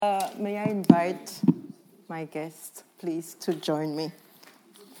invite my guests, please, to join me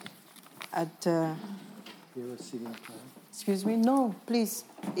at... You are sitting outside? Excuse me? No, please.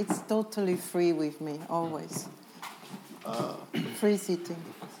 It's totally free with me, always. Free seating.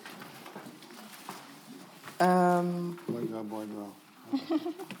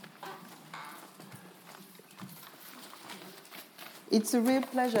 It's a real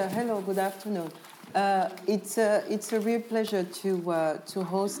pleasure. Hello, good afternoon. It's a real pleasure to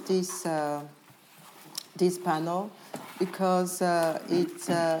host this panel because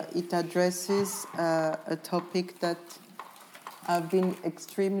it addresses a topic that I've been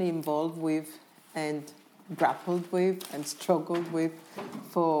extremely involved with and grappled with and struggled with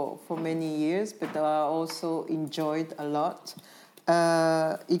for many years, but I also enjoyed a lot.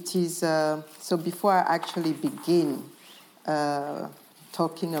 It is so. Before I actually begin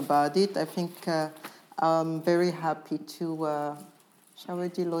talking about it, I think I'm very happy to. Shall we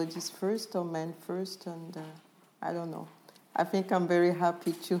do ladies first or men first? And I don't know. I think I'm very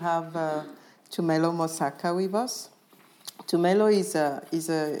happy to have Tumelo Mosaka with us. Tumelo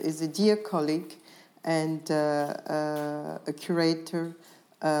is a dear colleague and a curator,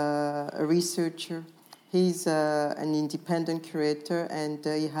 a researcher. He's an independent curator, and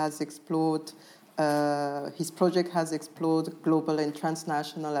he has explored. His project has explored global and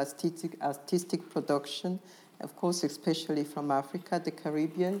transnational artistic production, of course, especially from Africa, the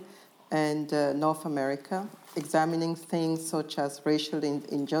Caribbean, and North America, examining things such as racial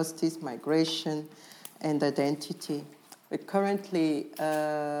injustice, migration, and identity. But currently,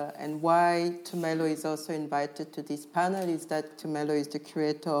 and why Tumelo is also invited to this panel is that Tumelo is the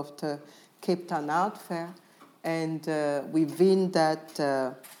curator of the Cape Town Art Fair, and within that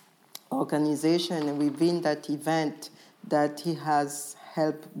organization and within that event that he has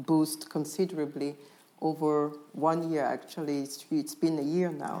helped boost considerably over 1 year, actually. It's been a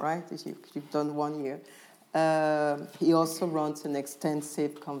year now, right? You've done 1 year. He also runs an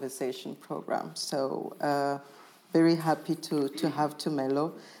extensive conversation program. So very happy to have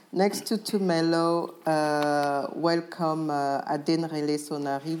Tumelo. Next to Tumelo, welcome Adenrele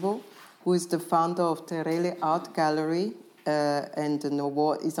Sonarivo, who is the founder of the Rele Art Gallery and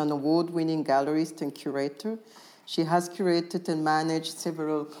is an award-winning gallerist and curator. She has curated and managed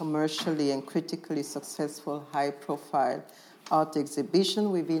several commercially and critically successful high-profile art exhibitions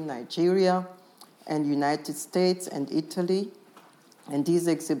within Nigeria and United States and Italy. And these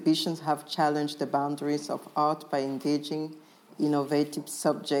exhibitions have challenged the boundaries of art by engaging innovative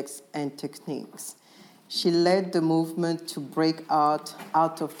subjects and techniques. She led the movement to break art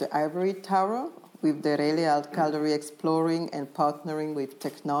out of the ivory tower, with the Rele Art Gallery exploring and partnering with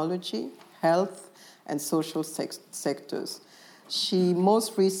technology, health, and social sectors. She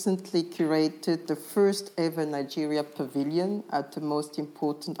most recently curated the first ever Nigeria pavilion at the most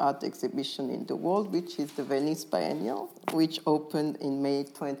important art exhibition in the world, which is the Venice Biennial, which opened in May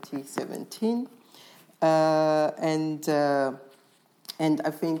 2017. And I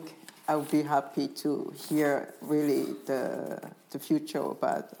think I'll be happy to hear really the future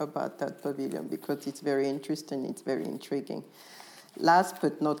about that pavilion because it's very interesting, it's very intriguing. Last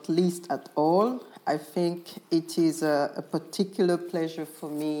but not least at all, I think it is a particular pleasure for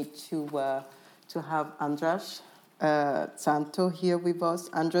me to have Andras Santo here with us.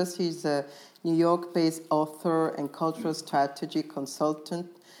 Andras is a New York-based author and cultural strategy consultant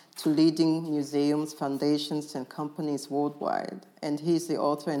to leading museums, foundations, and companies worldwide. And he is the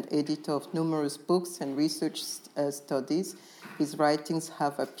author and editor of numerous books and research studies. His writings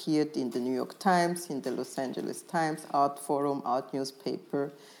have appeared in the New York Times, in the Los Angeles Times, Art Forum, Art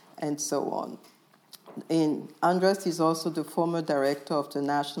Newspaper, and so on. Andras is also the former director of the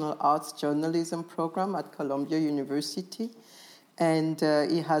National Arts Journalism Program at Columbia University, and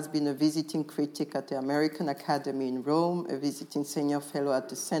he has been a visiting critic at the American Academy in Rome, a visiting senior fellow at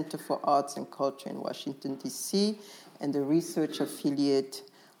the Center for Arts and Culture in Washington, D.C., and a research affiliate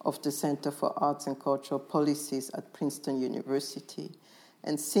of the Center for Arts and Cultural Policies at Princeton University.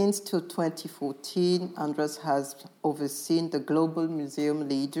 And since 2014, Andras has overseen the Global Museum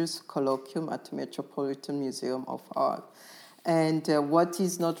Leaders Colloquium at the Metropolitan Museum of Art. And what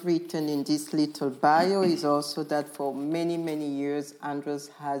is not written in this little bio is also that for many, many years, Andras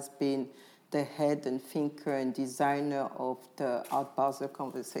has been the head and thinker and designer of the Art Basel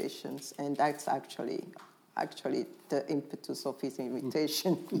Conversations. And that's actually the impetus of his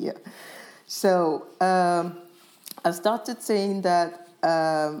invitation here. So I started saying that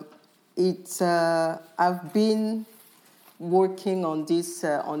I've been working on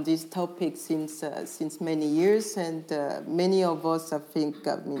this topic since many years, and many of us, I think,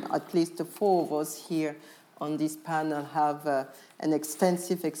 at least the four of us here, on this panel have an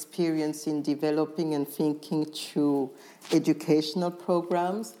extensive experience in developing and thinking through educational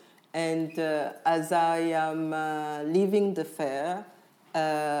programs. And as I am leaving the fair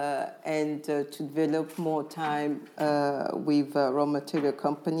and to develop more time with Raw Material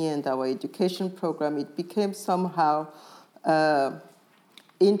Company and our education program, it became somehow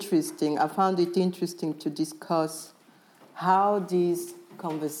interesting. I found it interesting to discuss how these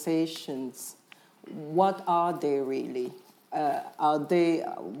conversations, what are they really? What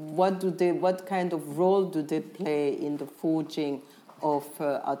kind of role do they play in the forging of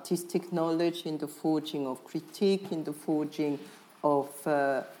artistic knowledge, in the forging of critique, in the forging of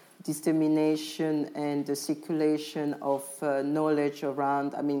dissemination and the circulation of knowledge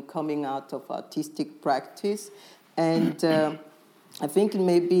around, coming out of artistic practice. And I think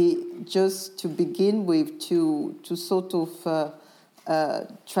maybe just to begin with, to sort of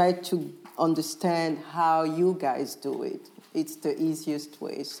try to understand how you guys do it. It's the easiest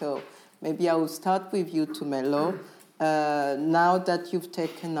way. So maybe I will start with you, Tumelo. Now that you've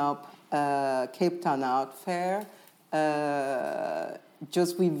taken up Cape Town Art Fair,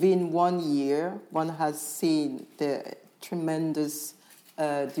 just within 1 year, one has seen the tremendous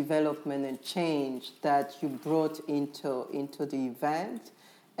development and change that you brought into the event.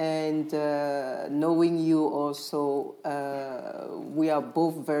 And knowing you also, we are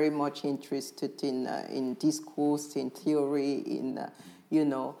both very much interested in discourse, in theory, in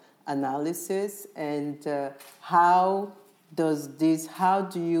analysis. And how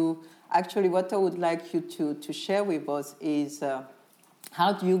do you, actually what I would like you to share with us is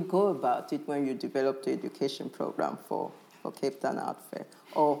how do you go about it when you develop the education program for Cape Town Art Fair,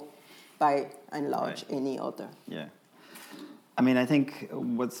 or by and large any other? Yeah. I think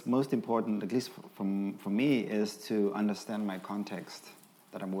what's most important, at least for me, is to understand my context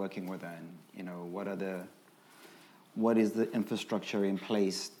that I'm working within. What is the infrastructure in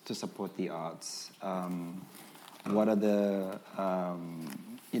place to support the arts? What are the,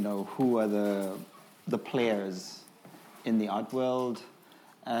 who are the players in the art world?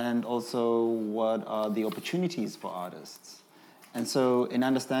 And also, what are the opportunities for artists? And so in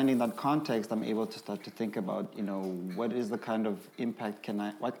understanding that context, I'm able to start to think about, what is the kind of impact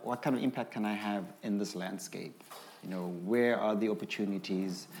what kind of impact can I have in this landscape? Where are the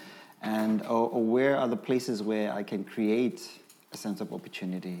opportunities? And or where are the places where I can create a sense of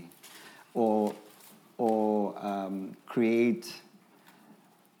opportunity, or create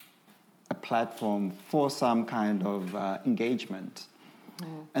a platform for some kind of engagement.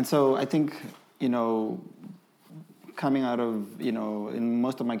 And so I think, coming out of, in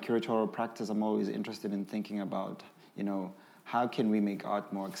most of my curatorial practice, I'm always interested in thinking about, how can we make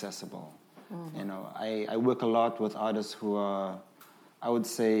art more accessible? I work a lot with artists who are, I would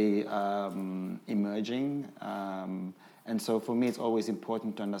say, emerging. And so for me, it's always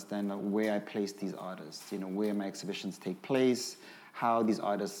important to understand where I place these artists, where my exhibitions take place, how these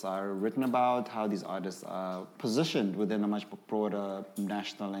artists are written about, how these artists are positioned within a much broader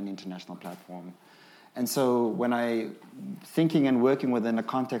national and international platform. And so when thinking and working within the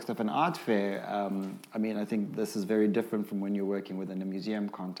context of an art fair, I think this is very different from when you're working within a museum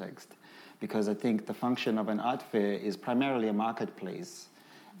context, because I think the function of an art fair is primarily a marketplace.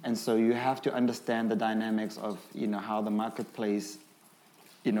 And so you have to understand the dynamics of, how the marketplace,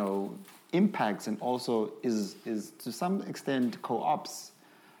 impacts and also is to some extent co-ops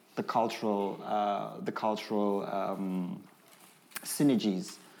the cultural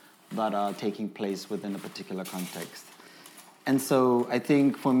synergies that are taking place within a particular context. And so I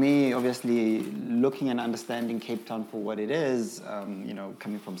think for me, obviously, looking and understanding Cape Town for what it is,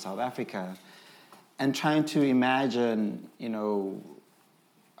 coming from South Africa, and trying to imagine,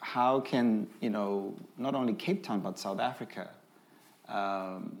 how can, not only Cape Town, but South Africa,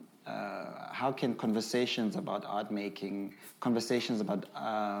 how can conversations about art making, conversations about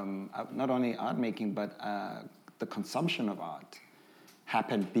not only art making, but the consumption of art,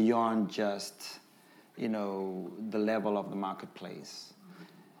 happen beyond just, the level of the marketplace.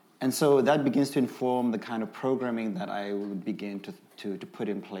 And so that begins to inform the kind of programming that I would begin to put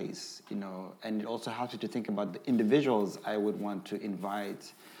in place, and it also helps you to think about the individuals I would want to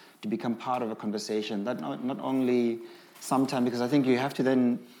invite to become part of a conversation that not only sometimes, because I think you have to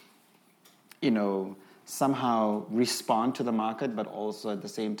then, somehow respond to the market, but also at the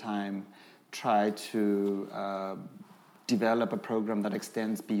same time try to develop a program that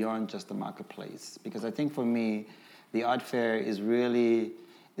extends beyond just the marketplace. Because I think for me, the art fair is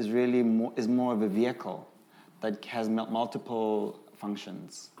more of a vehicle that has multiple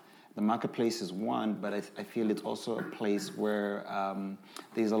functions. the marketplace is one, but I feel it's also a place where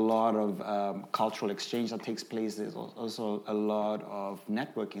there's a lot of cultural exchange that takes place. There's also a lot of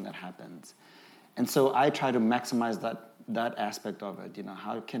networking that happens. And so I try to maximize that aspect of it.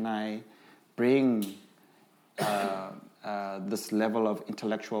 How can I bring this level of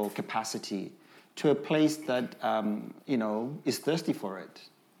intellectual capacity to a place that, is thirsty for it?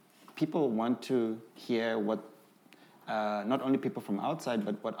 People want to hear what not only people from outside,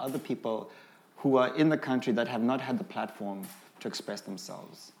 but what other people who are in the country that have not had the platform to express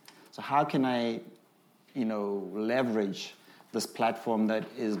themselves. So how can I, leverage this platform that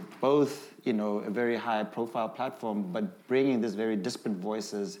is both, a very high profile platform, but bringing these very disparate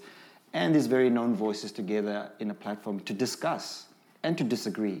voices and these very known voices together in a platform to discuss and to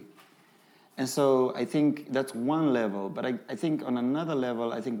disagree. And so I think that's one level, but I think on another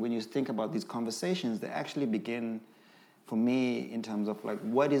level, I think when you think about these conversations, they actually begin for me in terms of like,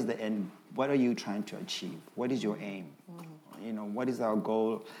 what is the end? What are you trying to achieve? What is your aim? What is our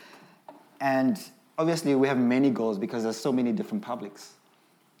goal? And obviously we have many goals because there's so many different publics.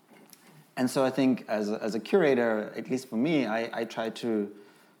 And so I think as a curator, at least for me, I try to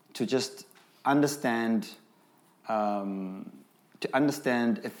just understand a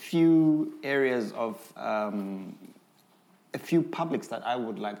few areas of a few publics that I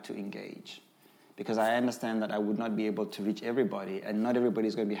would like to engage. Because I understand that I would not be able to reach everybody, and not everybody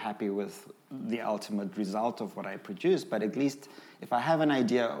is going to be happy with the ultimate result of what I produce. But at least if I have an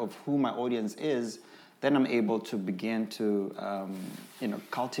idea of who my audience is, then I'm able to begin to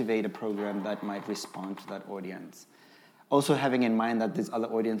cultivate a program that might respond to that audience. Also having in mind that there's other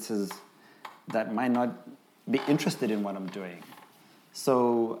audiences that might not be interested in what I'm doing.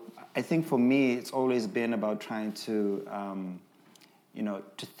 So I think for me, it's always been about trying to,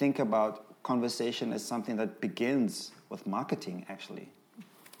 to think about conversation as something that begins with marketing, actually.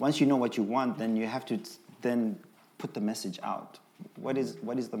 Once you know what you want, then you have to then put the message out. What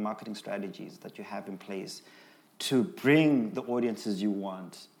is the marketing strategies that you have in place to bring the audiences you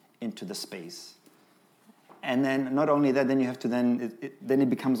want into the space? And then not only that, then you have to then it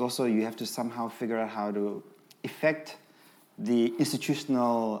becomes also you have to somehow figure out how to effect the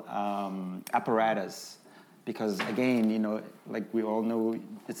institutional apparatus. Because again, like we all know,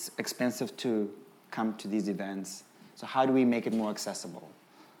 it's expensive to come to these events. So how do we make it more accessible?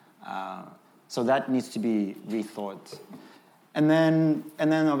 So that needs to be rethought. And then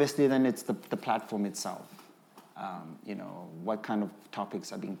obviously then it's the platform itself. What kind of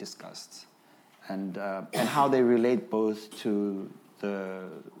topics are being discussed, and how they relate both to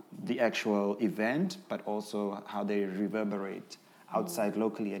the actual event, but also how they reverberate outside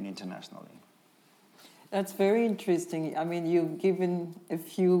locally and internationally. That's very interesting. I mean, you've given a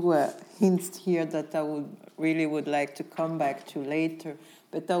few hints here that I would like to come back to later.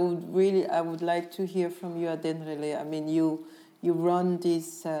 But I would like to hear from you, Adenrele. I mean, you run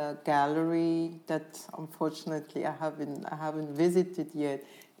this gallery that unfortunately I haven't visited yet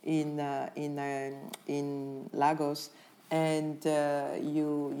in Lagos, and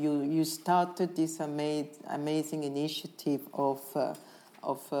you started this amazing initiative of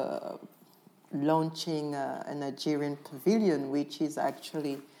launching a Nigerian pavilion, which is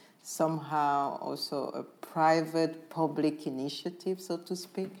actually somehow also a private-public initiative, so to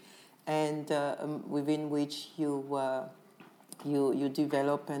speak, and within which you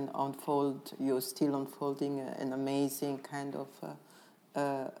develop and unfold. You're still unfolding an amazing kind of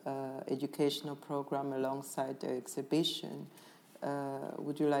educational program alongside the exhibition.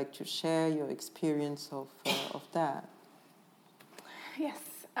 Would you like to share your experience of that? Yes.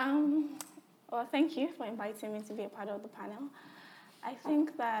 Well, thank you for inviting me to be a part of the panel. I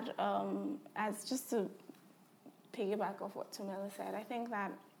think that, as just to piggyback off what Tumelo said, I think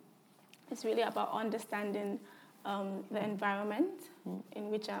that it's really about understanding the environment in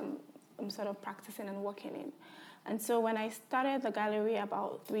which I'm sort of practicing and working in. And so when I started the gallery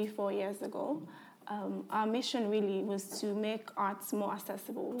about 3-4 years ago, our mission really was to make arts more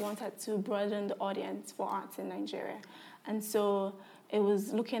accessible. We wanted to broaden the audience for arts in Nigeria. And so it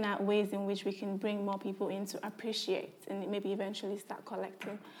was looking at ways in which we can bring more people in to appreciate and maybe eventually start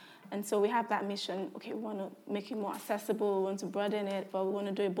collecting. And so we have that mission. Okay, we want to make it more accessible, we want to broaden it, but we want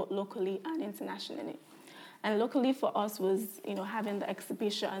to do it both locally and internationally. And locally for us was, having the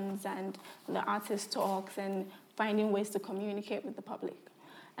exhibitions and the artist talks and finding ways to communicate with the public.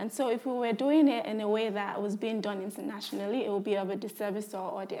 And so if we were doing it in a way that was being done internationally, it would be of a disservice to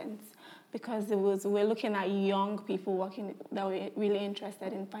our audience. because we're looking at young people working that were really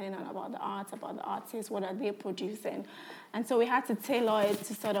interested in finding out about the arts, about the artists, what are they producing. And so we had to tailor it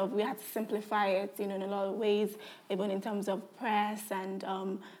to we had to simplify it, in a lot of ways, even in terms of press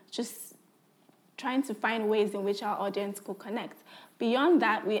and just trying to find ways in which our audience could connect. Beyond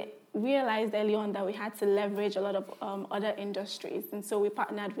that, we realized early on that we had to leverage a lot of other industries. And so we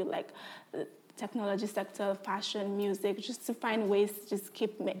partnered with the technology sector, fashion, music, just to find ways to just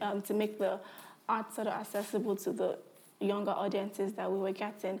to make the art sort of accessible to the younger audiences that we were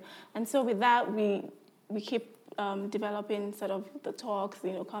getting. And so with that, we keep developing sort of the talks,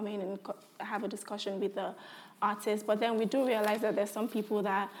 come in and have a discussion with the artists. But then we do realize that there's some people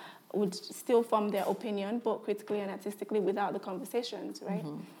that would still form their opinion, both critically and artistically, without the conversations, right?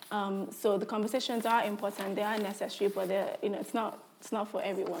 Mm-hmm. So the conversations are important, they are necessary, but it's not for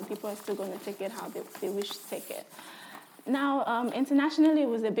everyone. People are still going to take it how they wish to take it. Now, internationally, it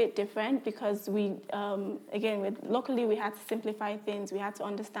was a bit different because locally we had to simplify things. We had to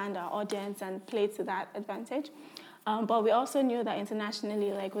understand our audience and play to that advantage. But we also knew that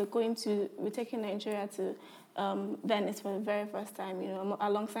internationally, we're taking Nigeria to Venice for the very first time,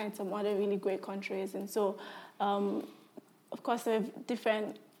 alongside some other really great countries. And so, of course, there are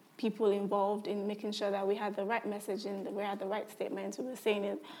different people involved in making sure that we had the right message and we had the right statements. We were saying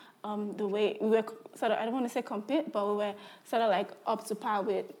it the way we were sort of, I don't want to say compete, but we were sort of up to par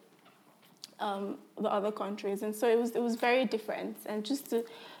with the other countries. And so it was very different. And just to,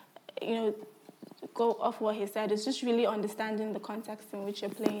 go off what he said, it's just really understanding the context in which you're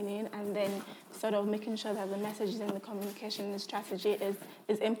playing in, and then sort of making sure that the messages and the communication and the strategy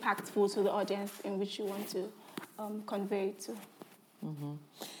is impactful to the audience in which you want to convey it to. Mm-hmm.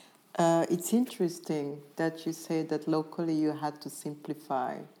 It's interesting that you say that locally you had to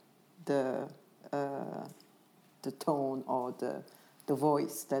simplify the tone or the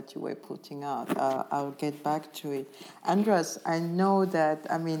voice that you were putting out. I'll get back to it. Andras, I know that,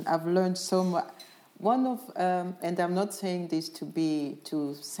 I've learned so much. One of, and I'm not saying this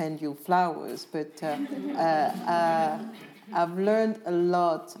to send you flowers, but I've learned a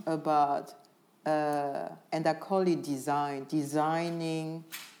lot about, and I call it designing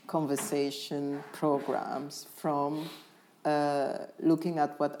conversation programs from looking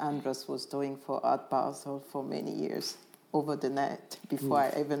at what Andras was doing for Art Basel for many years over the net before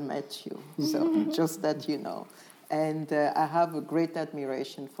I even met you. So just that you know. And I have a great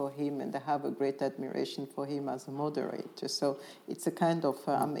admiration for him, and I have a great admiration for him as a moderator. So it's a kind of,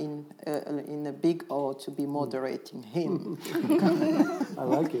 I'm in a big awe to be moderating him. I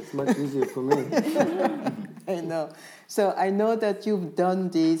like it. It's much easier for me. I know. So I know that you've done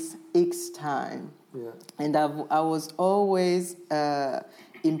this X time. Yeah. And I was always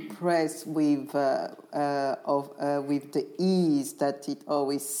impressed with the ease that it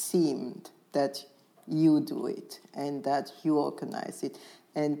always seemed that you do it and that you organize it.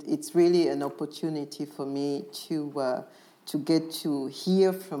 And it's really an opportunity for me to get to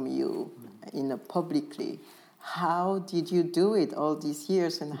hear from you publicly. How did you do it all these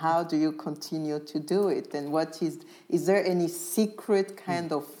years, and how do you continue to do it? And is there any secret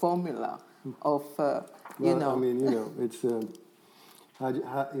kind of formula of, it's,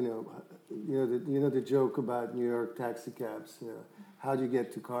 the joke about New York taxi cabs, how do you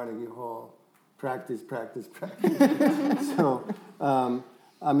get to Carnegie Hall? Practice, practice, practice. So,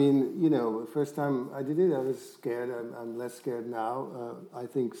 first time I did it, I was scared. I'm less scared now. I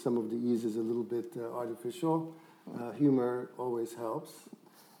think some of the ease is a little bit artificial. Humor always helps,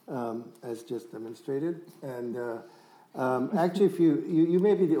 as just demonstrated. And actually, if you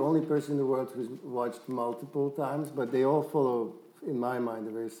may be the only person in the world who's watched multiple times, but they all follow, in my mind,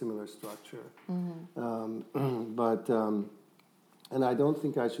 a very similar structure. Mm-hmm. And I don't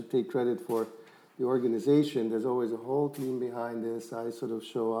think I should take credit for the organization. There's always a whole team behind this. I sort of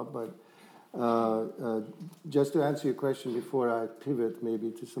show up, but just to answer your question before I pivot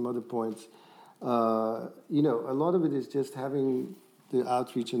maybe to some other points, a lot of it is just having the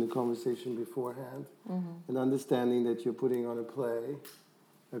outreach and the conversation beforehand, and understanding that you're putting on a play,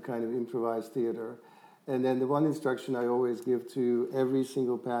 a kind of improvised theater. And then the one instruction I always give to every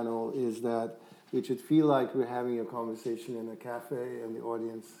single panel is that it should feel like we're having a conversation in a cafe and the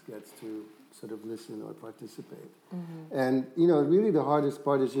audience gets to sort of listen or participate. And, really the hardest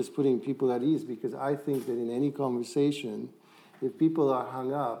part is just putting people at ease, because I think that in any conversation, if people are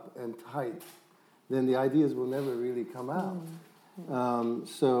hung up and tight, then the ideas will never really come out.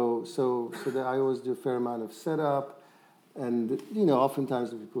 So that I always do a fair amount of setup, and,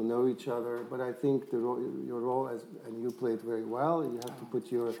 oftentimes people know each other, but I think your role and you play it very well, you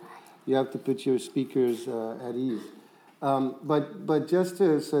have to put your speakers at ease. But just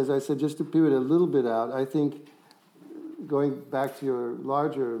to, so as I said, just to pivot a little bit out, I think going back to your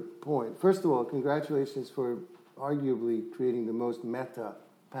larger point, first of all, congratulations for arguably creating the most meta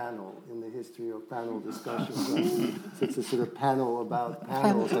panel in the history of panel discussions. Right? So it's a sort of panel about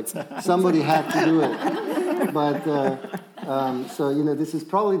panels. Like somebody had to do it. But so this is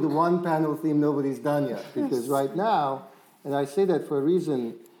probably the one panel theme nobody's done yet, because right now, and I say that for a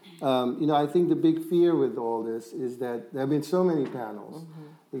reason. I think the big fear with all this is that there have been so many panels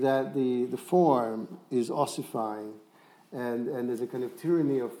that the form is ossifying, and there's a kind of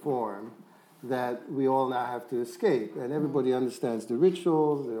tyranny of form that we all now have to escape. And everybody understands the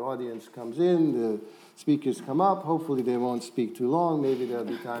rituals, the audience comes in, the speakers come up, hopefully they won't speak too long, maybe there'll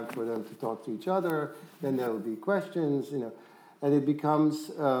be time for them to talk to each other, then there will be questions, and it becomes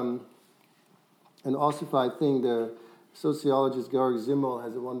an ossified thing. The sociologist Georg Simmel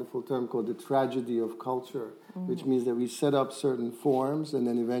has a wonderful term called the tragedy of culture, which means that we set up certain forms and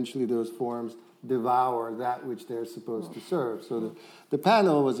then eventually those forms devour that which they're supposed to serve. So the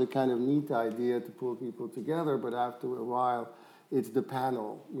panel was a kind of neat idea to pull people together, but after a while it's the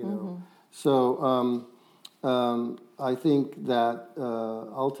panel, So I think that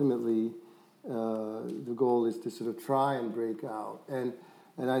ultimately the goal is to sort of try and break out. And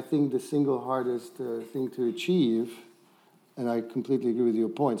I think the single hardest thing to achieve, and I completely agree with your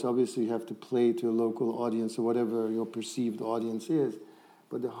points. Obviously, you have to play to a local audience or whatever your perceived audience is.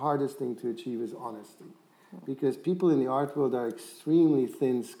 But the hardest thing to achieve is honesty. Because people in the art world are extremely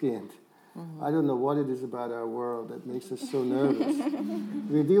thin-skinned. I don't know what it is about our world that makes us so nervous.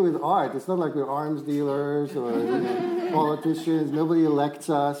 We deal with art. It's not like we're arms dealers or politicians. Nobody elects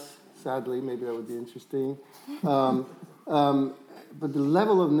us. Sadly, maybe that would be interesting. But the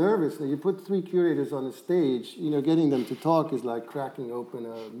level of nervousness, you put 3 curators on a stage, getting them to talk is like cracking open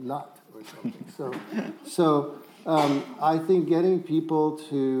a nut or something. So I think getting people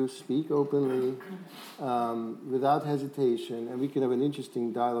to speak openly without hesitation, and we can have an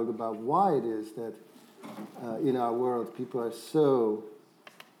interesting dialogue about why it is that in our world people are so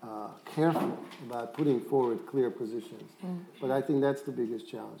careful about putting forward clear positions. But I think that's the biggest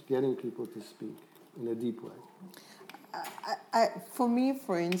challenge, getting people to speak in a deep way. For me,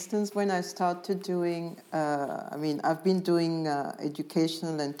 for instance, when I started doing, I've been doing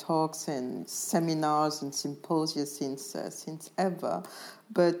educational and talks and seminars and symposia since ever.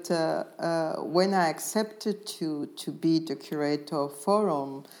 But when I accepted to be the curator of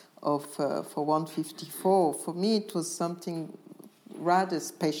Forum for 154, for me it was something rather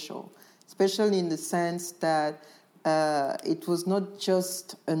special, especially in the sense that it was not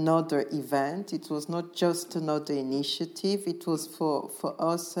just another event. It was not just another initiative. It was for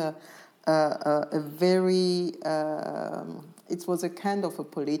us a very. It was a kind of a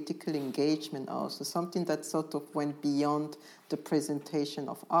political engagement also, something that sort of went beyond the presentation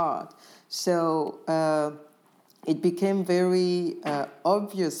of art. So it became very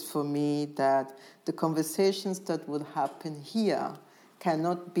obvious for me that the conversations that would happen here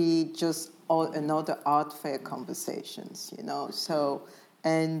cannot be just another art fair conversations, So,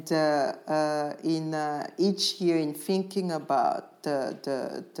 and in each year, in thinking about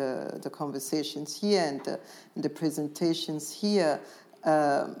the conversations here and the presentations here,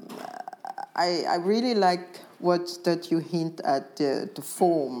 I really like that you hint at the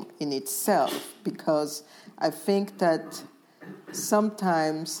form in itself, because I think that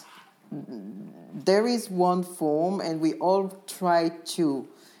sometimes there is one form and we all try to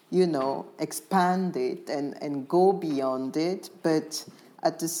expand it and go beyond it, but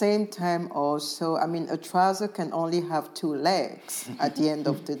at the same time also, a trouser can only have 2 legs at the end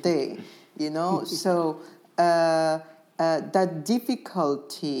of the day, So that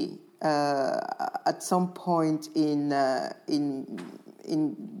difficulty at some point in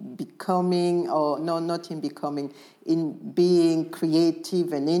becoming, or no, not in becoming, in being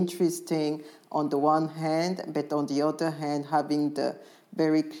creative and interesting on the one hand, but on the other hand having the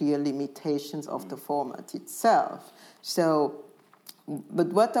very clear limitations of the format itself. So, but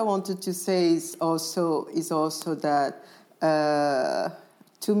what I wanted to say is also that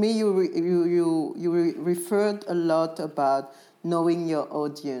to me you referred a lot about knowing your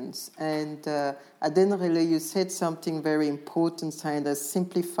audience, and at the end really you said something very important, kind of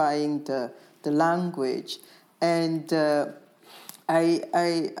simplifying the language, and I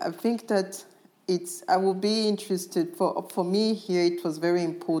think that. I would be interested. For me here, it was very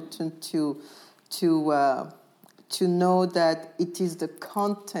important to know that it is the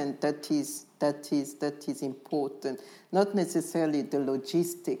content that is important, not necessarily the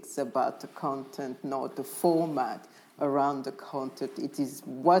logistics about the content nor the format, around the content. It is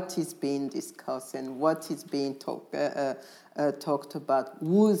what is being discussed and what is being talked about,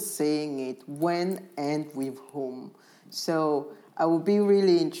 who's saying it, when, and with whom. So I would be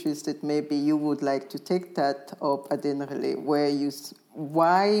really interested, maybe you would like to take that up, Adenrele,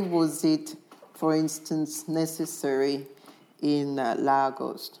 why was it, for instance, necessary in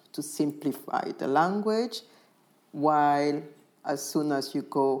Lagos to simplify the language, while as soon as you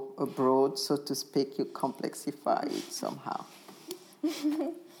go abroad, so to speak, you complexify it somehow?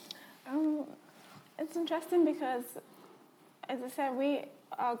 It's interesting because, as I said,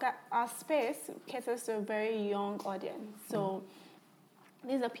 our space caters to a very young audience. So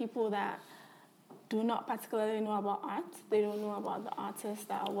these are people that do not particularly know about art. They don't know about the artists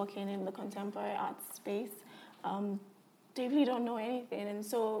that are working in the contemporary art space. They really don't know anything. And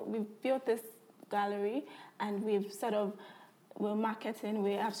so we've built this gallery, and we're marketing,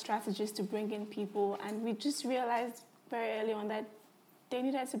 we have strategies to bring in people, and we just realized very early on that they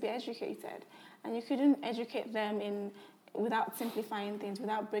needed to be educated. And you couldn't educate them without simplifying things,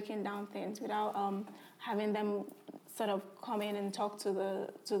 without breaking down things, without having them sort of come in and talk to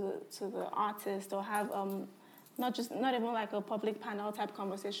the artist, or have not even like a public panel type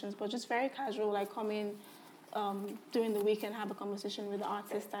conversations, but just very casual, like come in during the week and have a conversation with the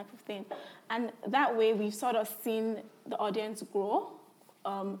artist type of thing. And that way we've sort of seen the audience grow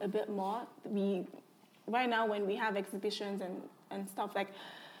a bit more. Right now when we have exhibitions and stuff, like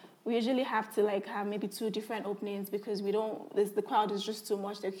we usually have to have maybe 2 different openings, because the crowd is just too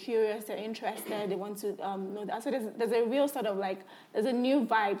much. They're curious, they're interested, they want to know that. So there's a real sort of there's a new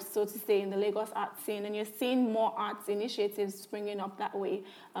vibe, so to say, in the Lagos art scene, and you're seeing more arts initiatives springing up that way.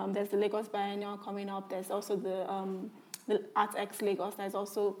 There's the Lagos Biennial coming up. There's also the ArtX Lagos that is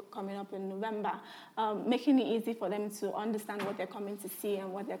also coming up in November, making it easy for them to understand what they're coming to see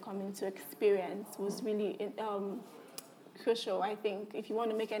and what they're coming to experience was really crucial, I think, if you want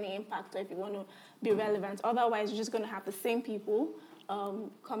to make any impact, or if you want to be relevant. Otherwise, you're just going to have the same people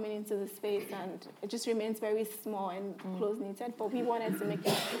coming into the space, and it just remains very small and close-knitted. But we wanted to make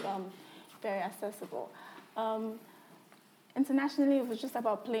it very accessible. Internationally, it was just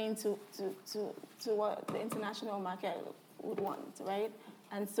about playing to what the international market would want, right?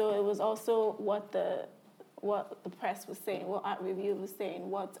 And so it was also what the press was saying, what Art Review was saying,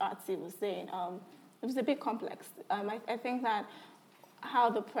 what Artsy was saying. It was a bit complex. I think that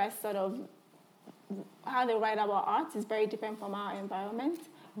how the press how they write about art is very different from our environment.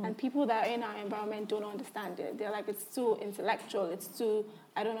 And people that are in our environment don't understand it. They're like, it's too intellectual,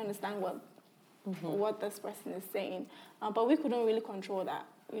 I don't understand what this person is saying. But we couldn't really control that.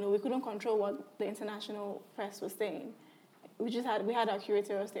 We couldn't control what the international press was saying. We had our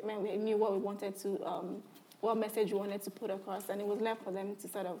curatorial statement. We knew what we wanted to, what message we wanted to put across, and it was left for them to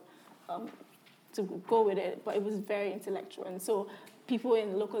sort of to go with it. But it was very intellectual, and so people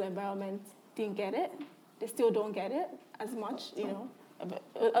in the local environment didn't get it. They still don't get it as much.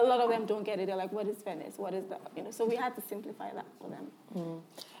 A lot of them don't get it. They're like, "What is Venice? What is that?" So we had to simplify that for them.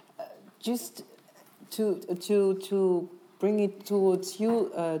 Just to bring it towards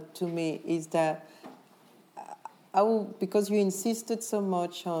you, to me, is that because you insisted so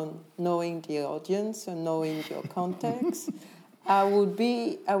much on knowing the audience and knowing your context,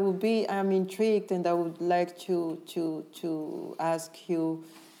 I'm intrigued, and I would like to ask you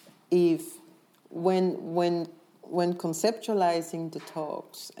if when conceptualizing the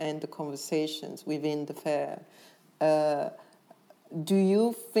talks and the conversations within the fair, do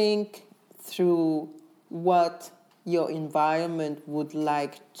you think through what your environment would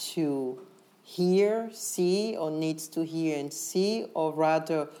like to hear, see, or needs to hear and see, or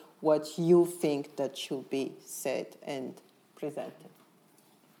rather what you think that should be said and presented?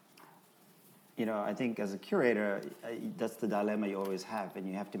 I think as a curator, that's the dilemma you always have, and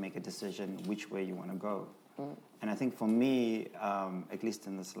you have to make a decision which way you want to go. And I think for me, at least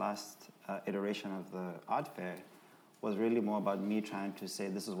in this last iteration of the art fair, was really more about me trying to say,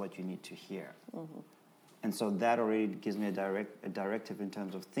 this is what you need to hear. And so that already gives me a directive in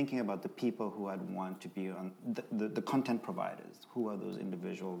terms of thinking about the people who I'd want to be on, the content providers. Who are those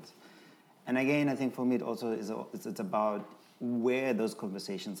individuals? And again, I think for me, it also it's about where those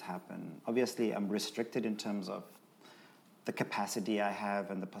conversations happen. Obviously, I'm restricted in terms of the capacity I have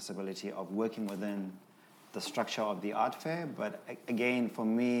and the possibility of working within the structure of the art fair. But again, for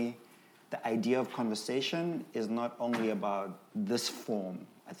me, the idea of conversation is not only about this form.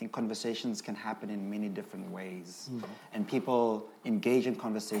 I think conversations can happen in many different ways. And people engage in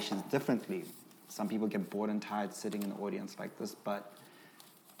conversations differently. Some people get bored and tired sitting in an audience like this, but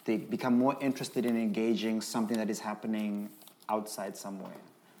they become more interested in engaging something that is happening outside somewhere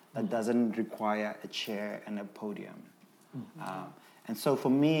that doesn't require a chair and a podium. And so for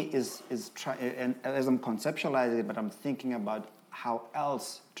me, and as I'm conceptualizing it, but I'm thinking about how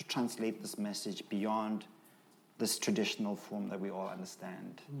else to translate this message beyond this traditional form that we all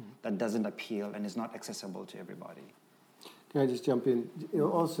understand, that doesn't appeal and is not accessible to everybody. Can I just jump in?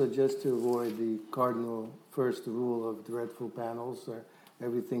 Also, just to avoid the cardinal first rule of dreadful panels,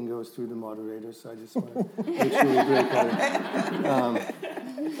 everything goes through the moderator, so I just want to make sure we break that.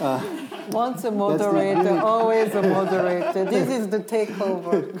 Once a moderator, always a moderator. This is the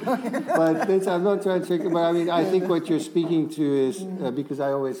takeover. But I'm not trying to take it, but I mean, I think what you're speaking to is, because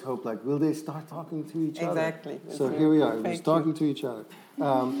I always hope, like, will they start talking to each other? Exactly. So here we are, we're talking to each other.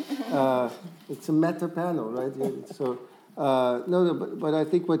 It's a meta panel, right? So, but I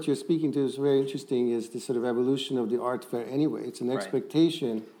think what you're speaking to is very interesting, is the sort of evolution of the art fair anyway. It's an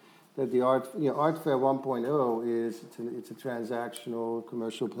expectation that the art fair 1.0 it's a transactional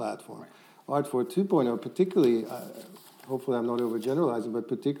commercial platform. Art fair 2.0, particularly, hopefully I'm not overgeneralizing, but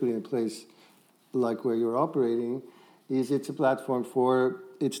particularly in a place like where you're operating, it's a platform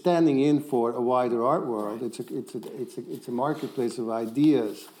it's standing in for a wider art world. It's a marketplace of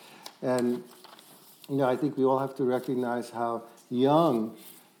ideas, and I think we all have to recognize how young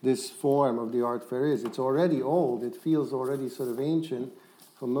this form of the art fair is. It's already old. It feels already sort of ancient.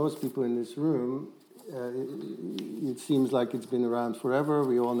 For most people in this room, it seems like it's been around forever.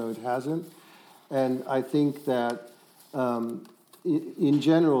 We all know it hasn't. And I think that in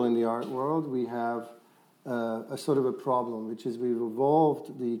general in the art world, we have a sort of a problem, which is we've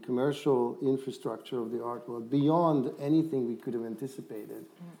evolved the commercial infrastructure of the art world beyond anything we could have anticipated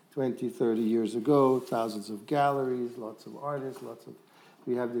 20, 30 years ago. Thousands of galleries, lots of artists,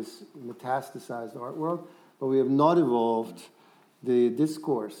 we have this metastasized art world, but we have not evolved the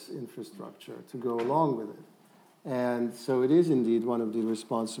discourse infrastructure to go along with it. And so it is indeed one of the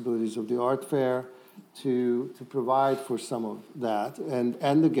responsibilities of the art fair to provide for some of that,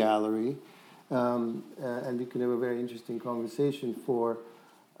 and the gallery. And we can have a very interesting conversation for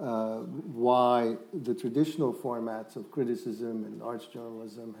why the traditional formats of criticism and arts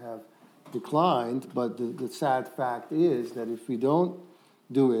journalism have declined. But the sad fact is that if we don't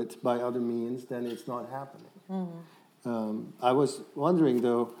do it by other means, then it's not happening. I was wondering,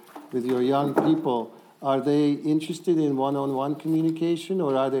 though, with your young people, are they interested in one-on-one communication,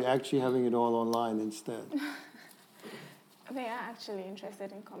 or are they actually having it all online instead? They are actually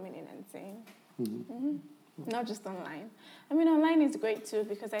interested in coming in and saying, not just online. I mean, online is great too,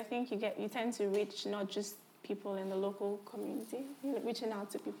 because I think you tend to reach not just people in the local community, you're reaching out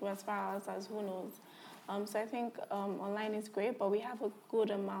to people as far as who knows. So I think online is great, but we have a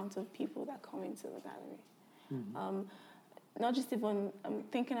good amount of people that come into the gallery. Not just even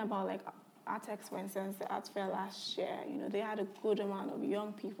thinking about like Artex, for instance, the art fair last year. They had a good amount of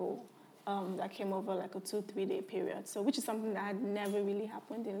young people that came over like a 2-3 day period. So which is something that had never really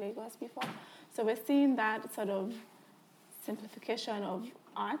happened in Lagos before. So we're seeing that sort of simplification of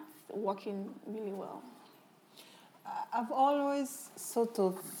art working really well. I've always sort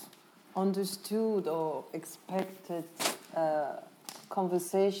of understood or expected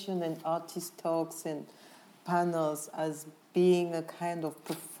conversation and artist talks and panels as being a kind of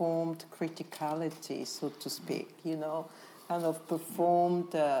performed criticality, so to speak, kind of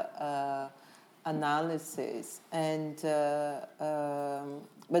performed analysis. And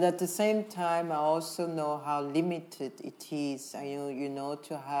but at the same time, I also know how limited it is,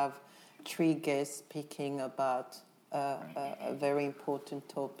 to have 3 guests speaking about a very important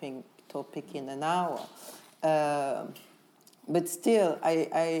topic in an hour. But still,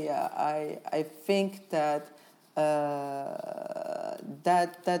 I think that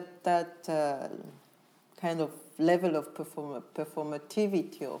that kind of level of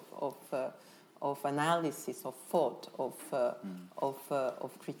performativity of analysis, of thought, of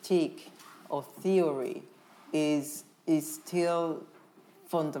critique, of theory, is still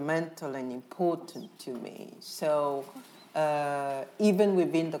fundamental and important to me. So. Even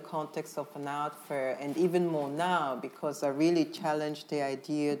within the context of an art fair, and even more now, because I really challenge the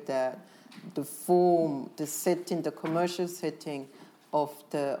idea that the form, the setting, the commercial setting of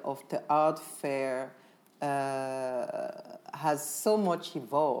the art fair has so much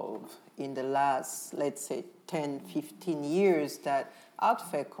evolved in the last, let's say, 10, 15 years that art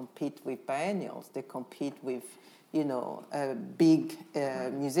fair compete with biennials. They compete with big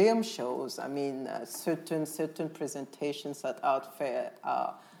museum shows. I mean, certain presentations at art fair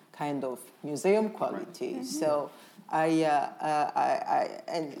are kind of museum quality. Right. So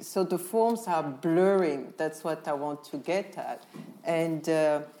and so the forms are blurring. That's what I want to get at. And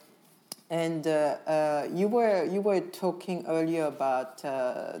And you were talking earlier about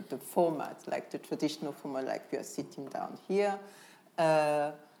the format, like the traditional format, like we are sitting down here.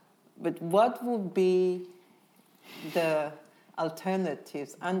 But what would be the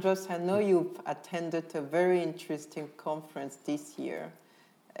alternatives? Andros, I know you've attended a very interesting conference this year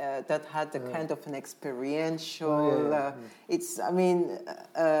that had a kind of an experiential, it's, I mean,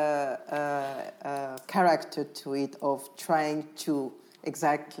 character to it of trying to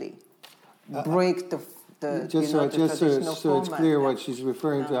exactly break the just traditional so it's format. clear what she's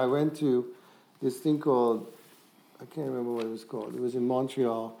referring to. I went to this thing called, I can't remember what it was called. It was in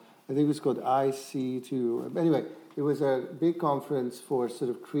Montreal. I think it was called IC2. Anyway, it was a big conference for sort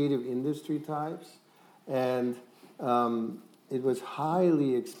of creative industry types, and it was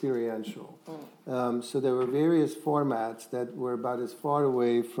highly experiential. So there were various formats that were about as far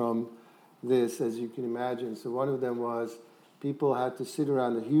away from this as you can imagine. So one of them was people had to sit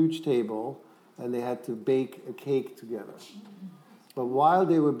around a huge table and they had to bake a cake together. But while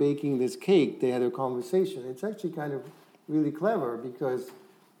they were baking this cake, they had a conversation. It's actually kind of really clever because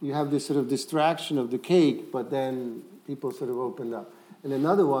you have this sort of distraction of the cake, but then people sort of opened up. And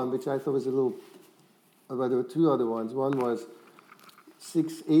another one, which I thought was a little, well, there were two other ones. One was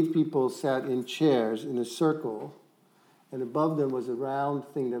 8 people sat in chairs in a circle, and above them was a round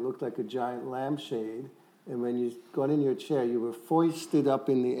thing that looked like a giant lampshade. And when you got in your chair, you were foisted up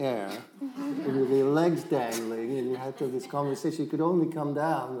in the air, and with your legs dangling, and you had to have this conversation. You could only come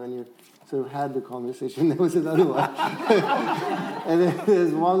down when you sort of had the conversation. There was another one. And then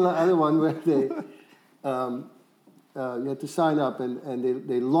there's one other one where they, you had to sign up, and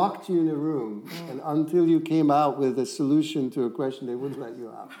they locked you in a room, and until you came out with a solution to a question, they wouldn't let you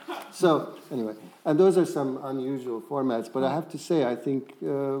out. So anyway, and those are some unusual formats, but I have to say, I think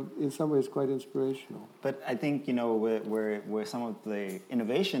in some ways quite inspirational. But I think, you know, where some of the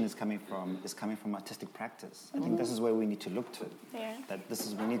innovation is coming from artistic practice. I think this is where we need to look to. Yeah.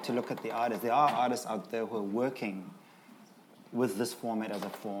 We need to look at the artists. There are artists out there who are working with this format as a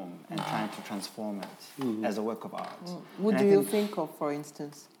form and trying to transform it as a work of art. What do you think of, for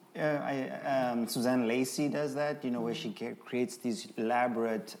instance? Suzanne Lacey does that, you know, where she creates these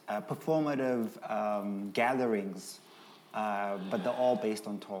elaborate performative gatherings, but they're all based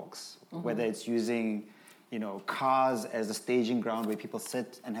on talks. Whether it's using, you know, cars as a staging ground where people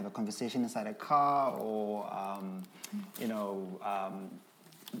sit and have a conversation inside a car, or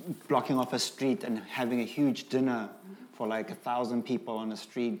blocking off a street and having a huge dinner for like 1,000 people on the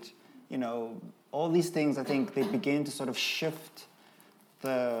street. You know, all these things, I think they begin to sort of shift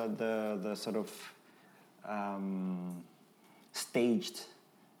the sort of staged.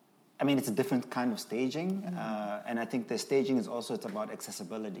 I mean, it's a different kind of staging, and I think the staging is also, it's about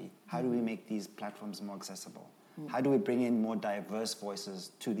accessibility. How do we make these platforms more accessible? How do we bring in more diverse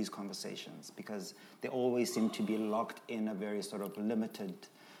voices to these conversations? Because they always seem to be locked in a very sort of limited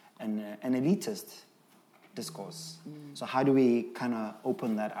and an elitist discourse. So how do we kind of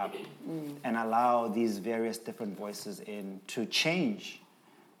open that up and allow these various different voices in to change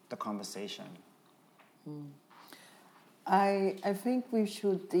the conversation? I think we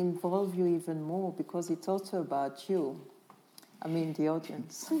should involve you even more because it's also about you. I mean, the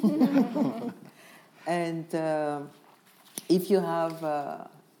audience. And if you have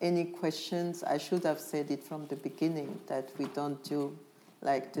any questions, I should have said it from the beginning that we don't do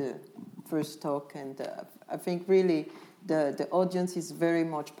like the first talk. And I think really the audience is very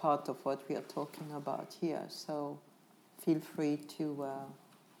much part of what we are talking about here. So feel free to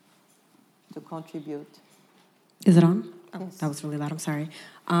contribute. Is it on? Oh, Yes. that was really loud. I'm sorry.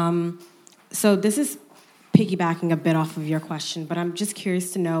 So this is piggybacking a bit off of your question, but I'm just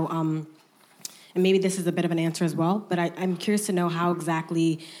curious to know, and maybe this is a bit of an answer as well, but I'm curious to know how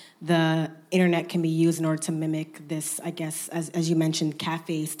exactly the internet can be used in order to mimic this, I guess, as you mentioned,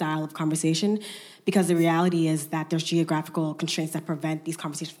 cafe style of conversation, because the reality is that there's geographical constraints that prevent these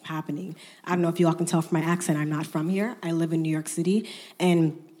conversations from happening. I don't know if you all can tell from my accent, I'm not from here. I live in New York City,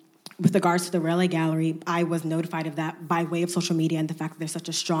 and with regards to the Raleigh Gallery, I was notified of that by way of social media and the fact that there's such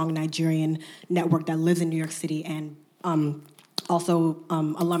a strong Nigerian network that lives in New York City and also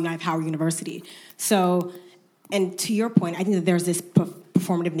alumni of Howard University. So, and to your point, I think that there's this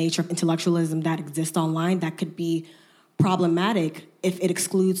performative nature of intellectualism that exists online that could be problematic if it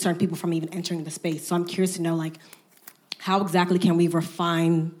excludes certain people from even entering the space. So I'm curious to know, like, how exactly can we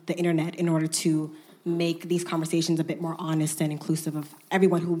refine the internet in order to make these conversations a bit more honest and inclusive of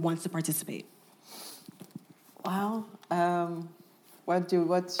everyone who wants to participate? Well,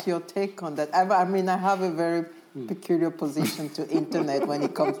 what's your take on that? I mean, I have a very peculiar position to internet when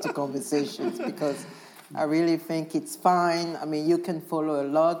it comes to conversations because I really think it's fine. I mean, you can follow a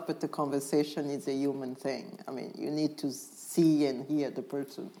lot, but the conversation is a human thing. I mean, you need to see and hear the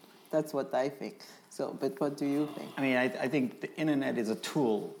person. That's what I think. So, but what do you think? I mean, I think the internet is a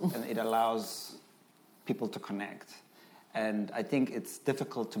tool, and it allows people to connect. And I think it's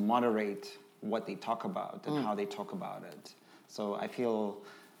difficult to moderate what they talk about and how they talk about it. So I feel,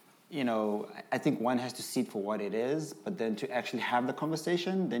 I think one has to see it for what it is, but then to actually have the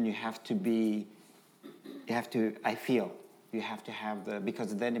conversation, then you have to have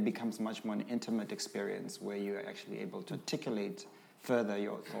because then it becomes much more an intimate experience where you're actually able to articulate further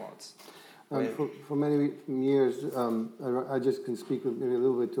your thoughts. For many years, I just can speak maybe a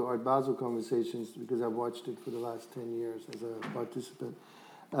little bit to Art Basel conversations because I've watched it for the last 10 years as a participant.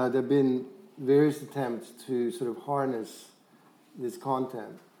 There have been various attempts to sort of harness this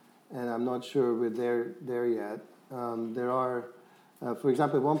content, and I'm not sure we're there yet. There are, for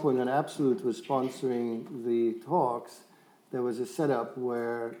example, at one point when Absolute was sponsoring the talks, there was a setup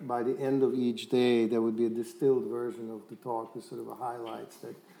where by the end of each day there would be a distilled version of the talk with sort of a highlights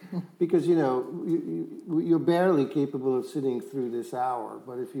that, because you're barely capable of sitting through this hour,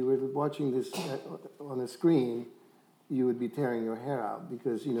 but if you were watching this on a screen, you would be tearing your hair out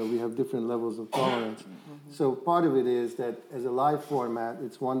because we have different levels of tolerance. So part of it is that as a live format,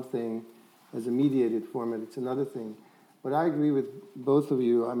 it's one thing; as a mediated format, it's another thing. But I agree with both of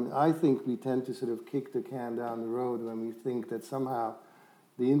you. I mean, I think we tend to sort of kick the can down the road when we think that somehow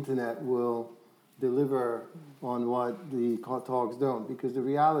the internet will deliver on what the talks don't. Because the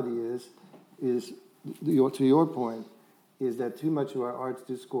reality is to your point, is that too much of our arts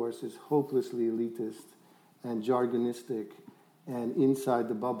discourse is hopelessly elitist and jargonistic and inside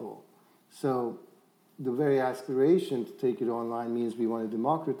the bubble. So the very aspiration to take it online means we want to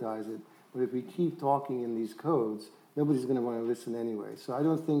democratize it. But if we keep talking in these codes, nobody's going to want to listen anyway. So I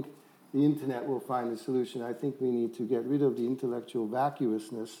don't think the internet will find a solution. I think we need to get rid of the intellectual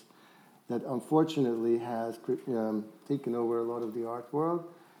vacuousness that unfortunately has taken over a lot of the art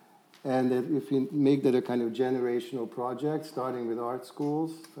world. And that if you make that a kind of generational project, starting with art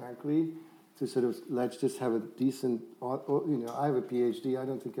schools, frankly, to sort of let's just have a decent, I have a PhD. I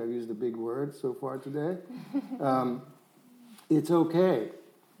don't think I've used a big word so far today. It's okay.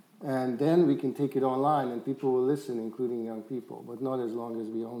 And then we can take it online and people will listen, including young people, but not as long as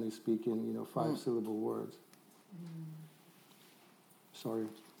we only speak in, 5-syllable words. Sorry.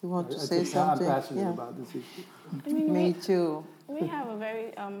 You want to say something? I'm passionate about this issue. I mean, Me too. We have a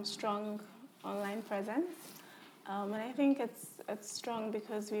very strong online presence. And I think it's strong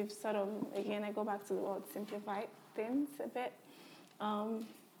because we've sort of, again, I go back to the word simplified things a bit.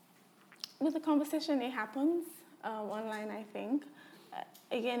 With the conversation, it happens online, I think.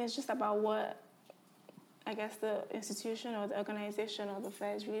 Again, it's just about what, I guess, the institution or the organization or the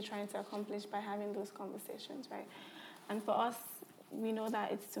fair is really trying to accomplish by having those conversations, right? And for us, we know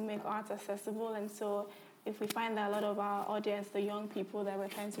that it's to make art accessible, and so if we find that a lot of our audience, the young people that we're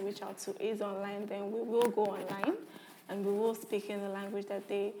trying to reach out to, is online, then we will go online and we will speak in the language that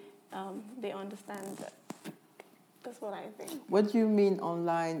they understand. That's what I think. What do you mean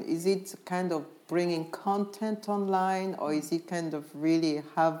online? Is it kind of bringing content online, or is it kind of really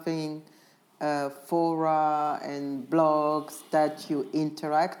having fora and blogs that you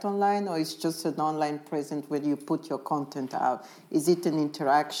interact online, or is just an online presence where you put your content out? Is it an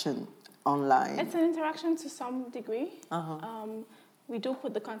interaction online? It's an interaction to some degree. We do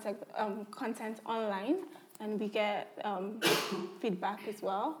put the content online, and we get feedback as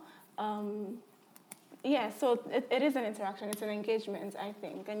well. So it is an interaction. It's an engagement, I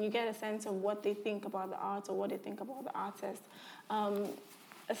think, and you get a sense of what they think about the art or what they think about the artist.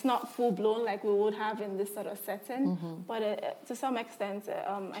 It's not full blown like we would have in this sort of setting, but to some extent,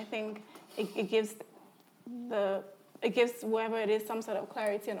 I think it gives whoever it is some sort of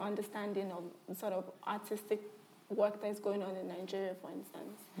clarity and understanding of the sort of artistic work that is going on in Nigeria, for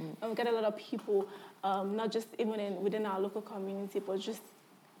instance. And we get a lot of people, not just even within our local community, but just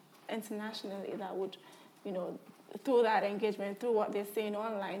internationally, that would, through that engagement, through what they're saying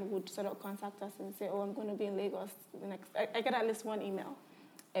online, would sort of contact us and say, I'm going to be in Lagos next. I get at least one email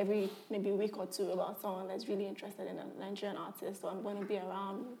every maybe week or two about someone that's really interested in a Nigerian artist, or I'm going to be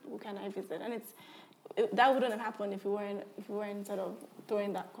around, who can I visit? And that wouldn't have happened if we weren't sort of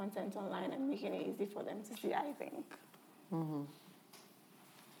throwing that content online and making it easy for them to see, I think.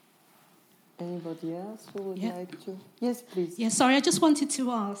 Anybody else who would like to? Yes, please. Yeah, sorry, I just wanted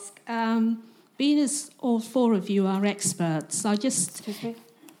to ask, being as all four of you are experts, Excuse me?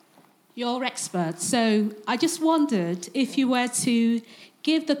 You're experts, so I just wondered if you were to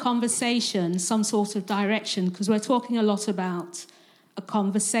give the conversation some sort of direction, because we're talking a lot about a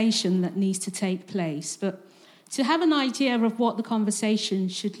conversation that needs to take place, but to have an idea of what the conversation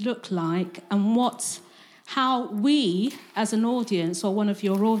should look like and how we, as an audience or one of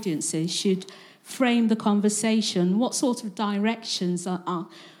your audiences, should frame the conversation. What sort of directions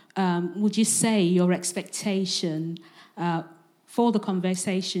would you say your expectation for the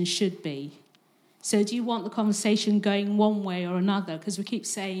conversation should be? So do you want the conversation going one way or another? Because we keep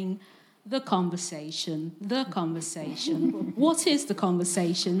saying the conversation. What is the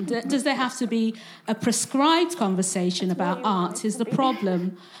conversation? Does there have to be a prescribed conversation about art? Is the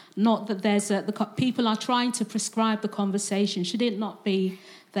problem not that people are trying to prescribe the conversation? Should it not be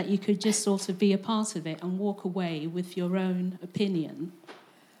that you could just sort of be a part of it and walk away with your own opinion?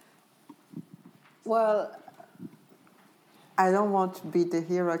 Well, I don't want to be the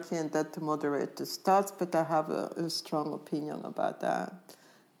hierarchy and that the moderator starts, but I have a strong opinion about that.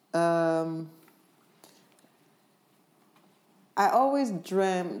 I always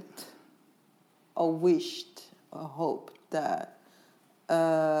dreamt or wished or hoped that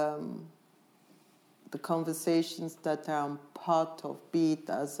the conversations that I'm part of, be it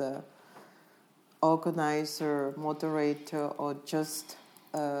as a organizer, moderator, or just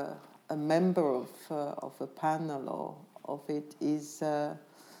a member of a panel or of it, is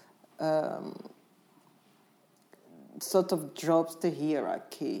sort of drops the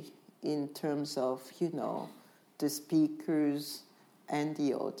hierarchy in terms of, the speakers and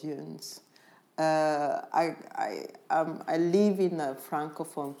the audience. I live in a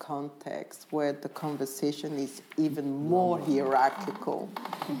francophone context where the conversation is even more hierarchical,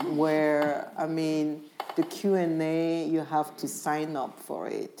 where, the Q&A, you have to sign up for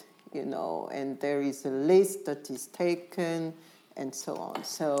it, and there is a list that is taken and so on.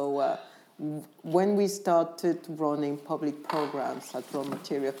 So when we started running public programs at Raw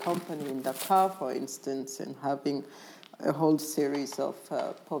Material Company in Dakar, for instance, and having a whole series of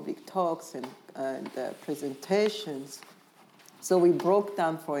public talks and presentations, so we broke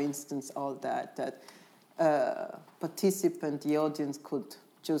down, for instance, all that participant, the audience could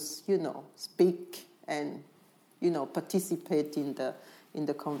just, speak and, participate in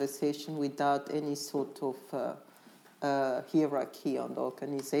the conversation without any sort of hierarchy on the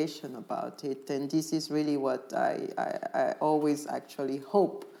organization about it. And this is really what I always actually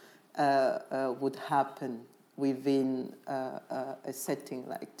hope would happen within a setting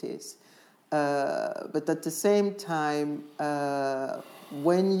like this. But at the same time,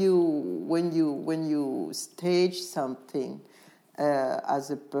 when you stage something as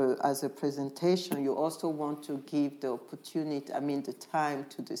a presentation, you also want to give the opportunity, the time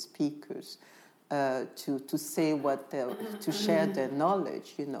to the speakers to say to share their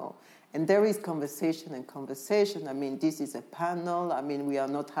knowledge, And there is conversation and conversation. This is a panel. We are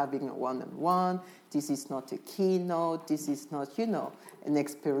not having a one-on-one. This is not a keynote. This is not, an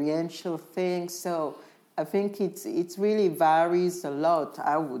experiential thing. So I think it really varies a lot,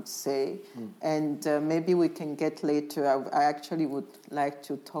 I would say. And maybe we can get later. I actually would like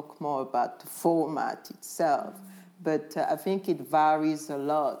to talk more about the format itself. But I think it varies a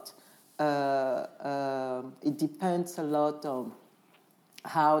lot. It depends a lot on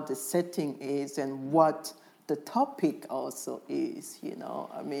how the setting is and what the topic also is,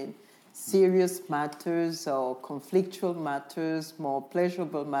 serious matters or conflictual matters, more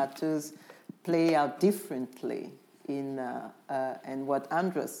pleasurable matters play out differently and what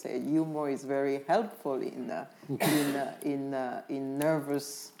Andra said, humor is very helpful in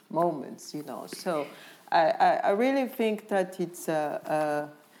nervous moments, So I really think that it's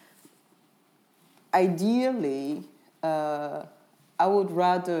ideally, I would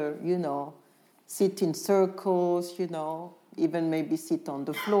rather, sit in circles, even maybe sit on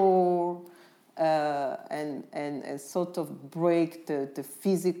the floor, and sort of break the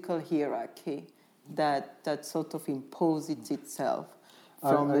physical hierarchy that sort of imposes itself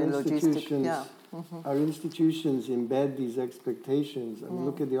from the logistics. Yeah. Mm-hmm. Our institutions embed these expectations.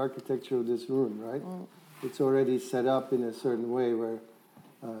 Look at the architecture of this room, right? It's already set up in a certain way where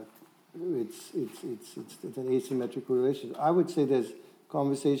it's an asymmetrical relationship. I would say there's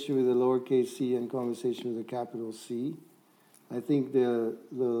conversation with a lowercase c and conversation with a capital C. I think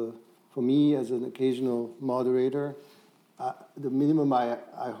for me as an occasional moderator, the minimum I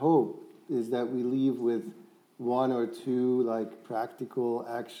hope is that we leave with one or two practical,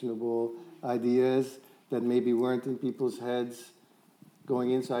 actionable ideas that maybe weren't in people's heads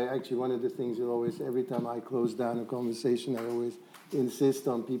going in. So one of the things every time I close down a conversation, I always insist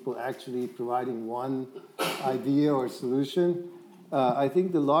on people actually providing one idea or solution. I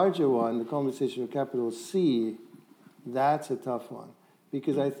think the larger one, the conversation with capital C, that's a tough one.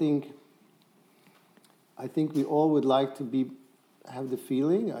 Because I think we all would like to be have the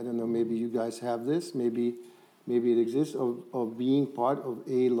feeling, I don't know, maybe you guys have this, maybe it exists, of being part of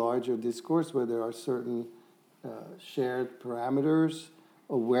a larger discourse where there are certain shared parameters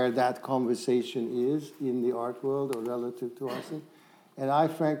of where that conversation is in the art world or relative to us. And I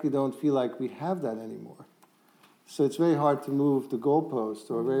frankly don't feel like we have that anymore. So it's very hard to move the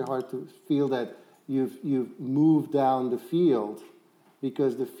goalpost, or very hard to feel that you've moved down the field,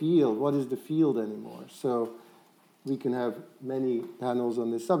 because the field, what is the field anymore? So we can have many panels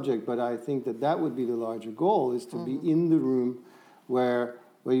on this subject, but I think that would be the larger goal, is to be in the room where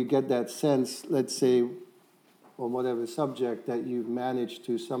you get that sense, let's say, on whatever subject, that you've managed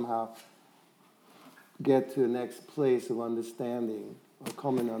to somehow get to the next place of understanding, or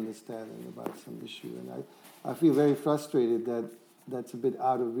common understanding about some issue. And I feel very frustrated that that's a bit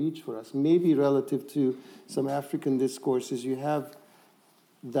out of reach for us. Maybe relative to some African discourses, you have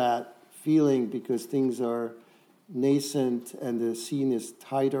that feeling because things are nascent and the scene is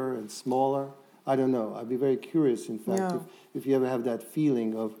tighter and smaller. I don't know. I'd be very curious, in fact, if you ever have that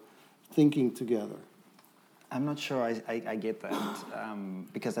feeling of thinking together. I'm not sure I get that,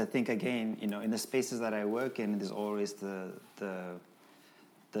 because I think, again, in the spaces that I work in, there's always the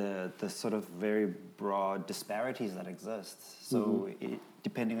sort of very broad disparities that exist. So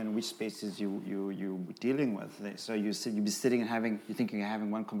depending on which spaces you're dealing with, so you'd be sitting and you're thinking you're having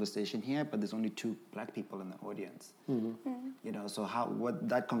one conversation here, but there's only 2 black people in the audience. So what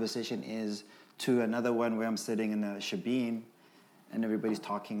that conversation is to another one where I'm sitting in a shebeen and everybody's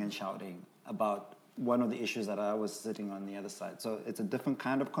talking and shouting about one of the issues that I was sitting on the other side. So it's a different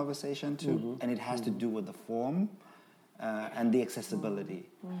kind of conversation too, and it has to do with the form and the accessibility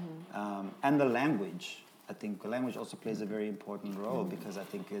and the language. I think the language also plays a very important role, because I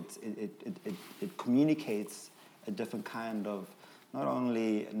think it communicates a different kind of not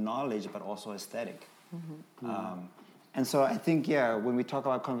only knowledge but also aesthetic. And so I think, when we talk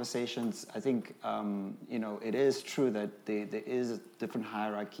about conversations, I think, it is true that there is different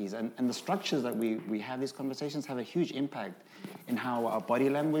hierarchies. And the structures that we have these conversations have a huge impact in how our body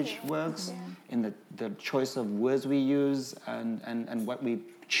language works, in the choice of words we use, and what we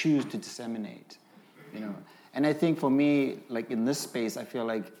choose to disseminate. And I think for me, like in this space, I feel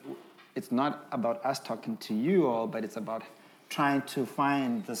like it's not about us talking to you all, but it's about trying to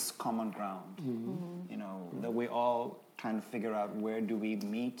find this common ground, that we're all trying to figure out where do we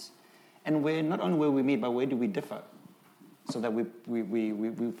meet, and where, not only where we meet, but where do we differ, so that we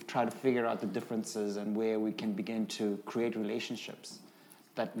try to figure out the differences and where we can begin to create relationships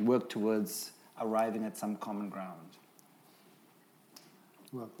that work towards arriving at some common ground.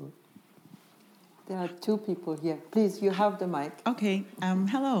 Welcome. There are 2 people here. Please, you have the mic. Okay.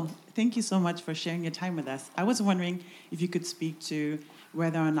 Hello. Thank you so much for sharing your time with us. I was wondering if you could speak to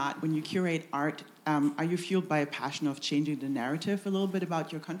whether or not, when you curate art, are you fueled by a passion of changing the narrative a little bit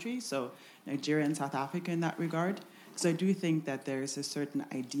about your country? So Nigeria and South Africa in that regard? Because I do think that there is a certain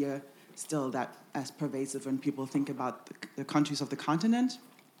idea still that as pervasive when people think about the countries of the continent,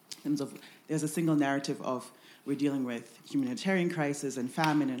 in terms of there's a single narrative of we're dealing with humanitarian crisis and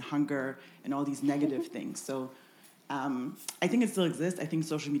famine and hunger and all these negative things. So I think it still exists. I think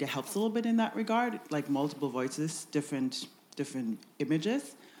social media helps a little bit in that regard, like multiple voices, different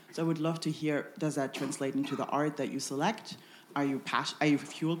images. So I would love to hear, does that translate into the art that you select? Are you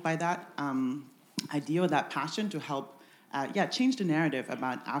fueled by that idea or that passion to help change the narrative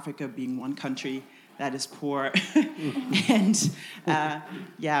about Africa being one country that is poor and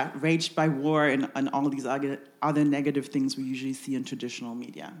raged by war and all these other negative things we usually see in traditional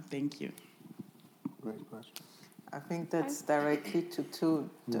media? Thank you. Great question. I think that's directly to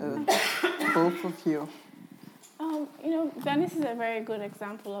both of you. Venice is a very good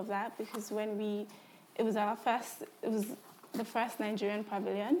example of that, because it was the first Nigerian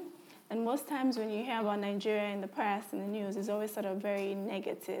pavilion, and most times when you hear about Nigeria in the press and the news, it's always sort of very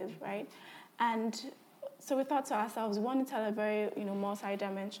negative, right? And so we thought to ourselves, we want to tell a very,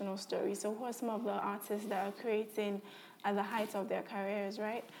 multi-dimensional story. So who are some of the artists that are creating at the height of their careers,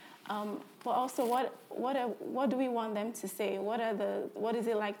 right? But also, what do we want them to say? What is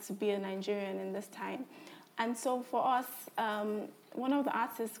it like to be a Nigerian in this time? And so for us, one of the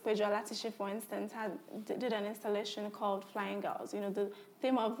artists, Kwejo Alatishi, for instance, did an installation called Flying Girls. The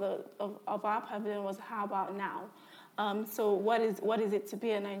theme of our pavilion was "How About Now?" So what is it to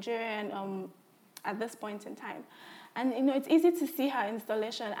be a Nigerian at this point in time? And it's easy to see her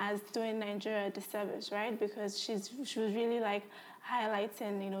installation as doing Nigeria a disservice, right? Because she was really like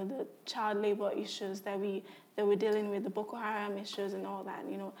highlighting the child labor issues that we're dealing with, the Boko Haram issues and all that.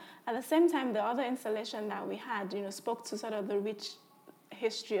 At the same time, the other installation that we had spoke to sort of the rich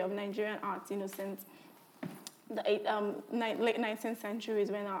history of Nigerian art since late 19th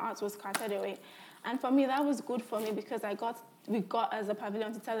centuries when our art was carted away. And for me, that was good for me because we got as a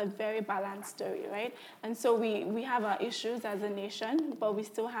pavilion to tell a very balanced story, right? And so we have our issues as a nation, but we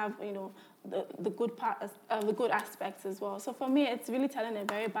still have, the good the good aspects as well. So for me, it's really telling a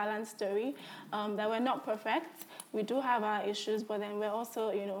very balanced story, that we're not perfect. We do have our issues, but then we're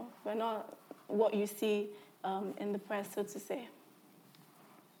also, we're not what you see in the press, so to say.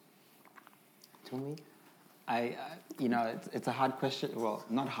 To me? It's a hard question. Well,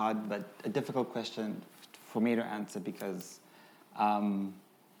 not hard, but a difficult question for me to answer because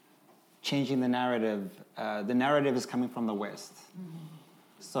changing the narrative is coming from the West. Mm-hmm.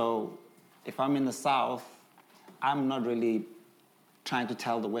 So if I'm in the South, I'm not really trying to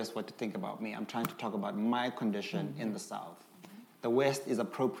tell the West what to think about me. I'm trying to talk about my condition in the South. The West is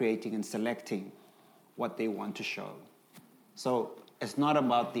appropriating and selecting what they want to show. So it's not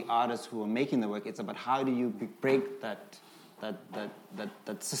about the artists who are making the work. It's about how do you break that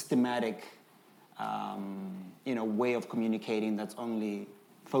systematic, way of communicating that's only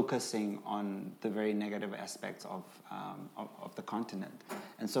focusing on the very negative aspects of the continent.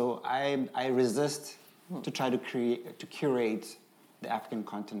 And so I resist to try to curate the African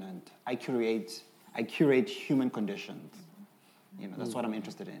continent. I curate human conditions. That's what I'm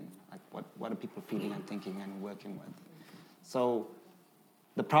interested in. Like what are people feeling and thinking and working with? So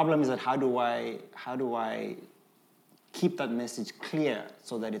the problem is that how do I keep that message clear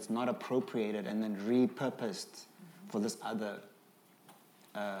so that it's not appropriated and then repurposed for this other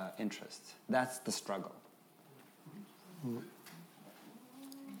interest? That's the struggle.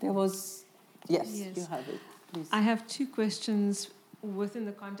 There was, yes, you have it, please. I have two questions within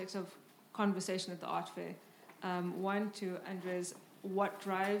the context of conversation at the art fair. One to Andres, what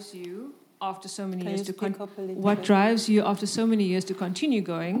drives you after so many years to continue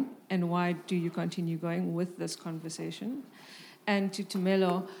going, and why do you continue going with this conversation? And to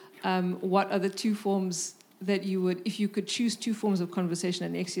Tumelo, what are the two forms that you would, if you could choose two forms of conversation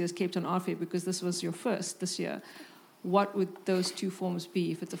at next year's Cape Town Art Fair, because this was your first this year, what would those two forms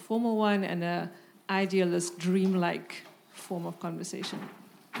be? If it's a formal one and an idealist, dreamlike form of conversation.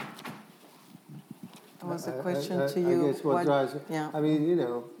 That was a question to you. I guess what drives me. Yeah. I mean,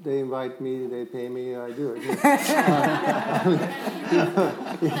 they invite me, they pay me, I do it.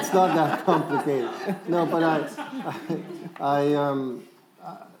 It's not that complicated. No, but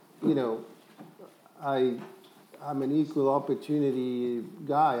I'm an equal opportunity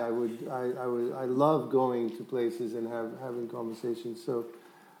guy. I love going to places and having conversations. So,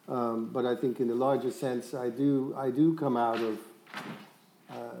 but I think in the larger sense, I do come out of,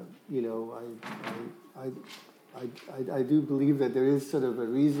 I do believe that there is sort of a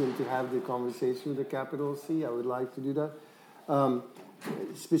reason to have the conversation with a capital C. I would like to do that.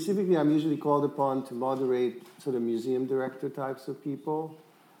 Specifically, I'm usually called upon to moderate sort of museum director types of people.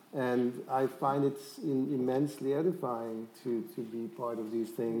 And I find it's immensely edifying to be part of these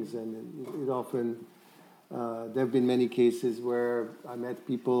things. And it often, there have been many cases where I met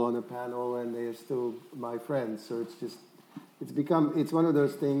people on a panel and they are still my friends. So it's one of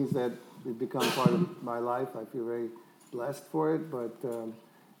those things that it's become part of my life. I feel very blessed for it, but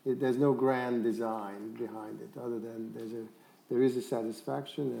there's no grand design behind it, other than there is a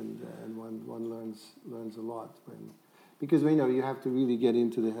satisfaction and one learns a lot because you have to really get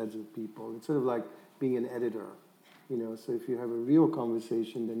into the heads of people. It's sort of like being an editor, So if you have a real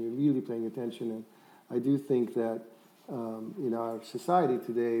conversation, then you're really paying attention. And I do think that in our society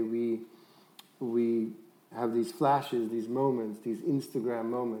today, we have these flashes, these moments, these Instagram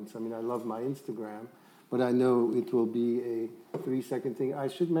moments. I mean, I love my Instagram, but I know it will be a 3-second thing. I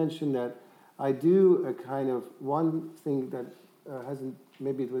should mention that I do a kind of one thing that hasn't,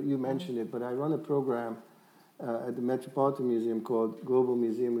 maybe you mentioned it, but I run a program at the Metropolitan Museum called Global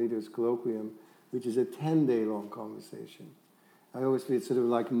Museum Leaders Colloquium, which is a 10-day long conversation. I always feel it's sort of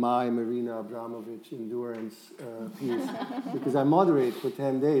like my Marina Abramovich endurance piece, because I moderate for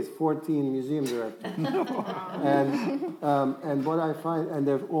 10 days, 14 museum directors. And what I find, and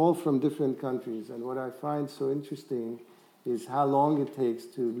they're all from different countries, and what I find so interesting is how long it takes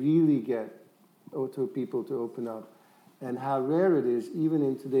to really get to people to open up, and how rare it is, even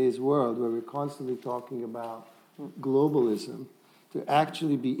in today's world where we're constantly talking about globalism, to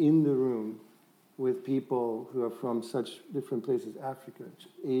actually be in the room with people who are from such different places, Africa,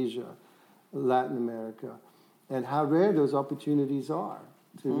 Asia, Latin America, and how rare those opportunities are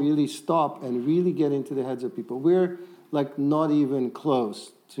to really stop and really get into the heads of people. We're like not even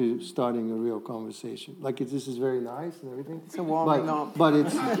close to starting a real conversation. This is very nice and everything. It's a warming up. But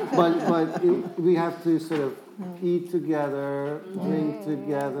we have to sort of eat together, drink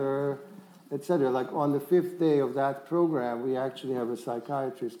together, etc. Like on the 5th day of that program, we actually have a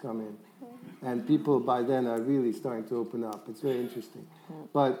psychiatrist come in. And people by then are really starting to open up. It's very interesting.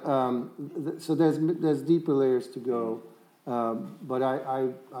 But so there's deeper layers to go. But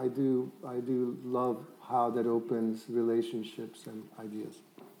I do love how that opens relationships and ideas.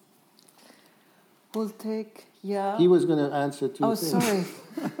 We'll take, yeah. He was going to answer two things. Sorry.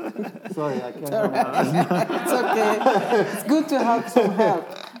 Sorry, I can't help it. It's okay. It's good to have some help.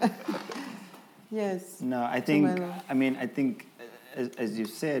 Yes. No, I think, as you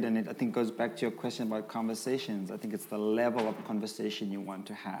said, and I think goes back to your question about conversations, I think it's the level of conversation you want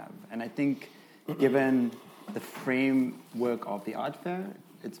to have. And I think given the framework of the art fair,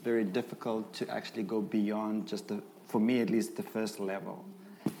 it's very difficult to actually go beyond just, for me at least, the first level.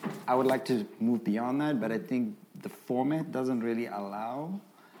 I would like to move beyond that, but I think the format doesn't really allow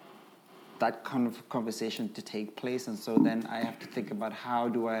that kind of conversation to take place. And so then I have to think about how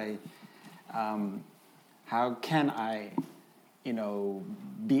can I,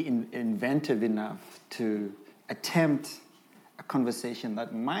 be inventive enough to attempt a conversation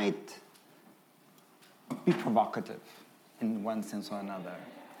that might be provocative in one sense or another.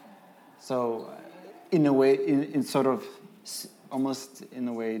 So in a way, in sort of almost in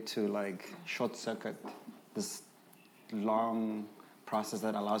a way to like short circuit this long process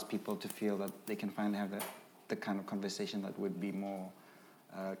that allows people to feel that they can finally have the kind of conversation that would be more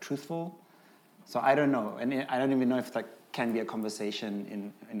truthful. So I don't know, and I don't even know if that can be a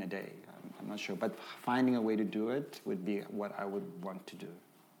conversation in a day. I'm not sure, but finding a way to do it would be what I would want to do,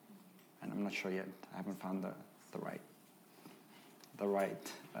 and I'm not sure yet. I haven't found the right.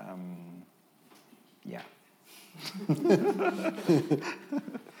 Yeah.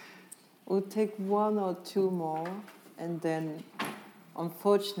 We'll take one or two more, and then,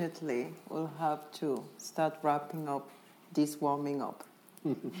 unfortunately, we'll have to start wrapping up this warming up.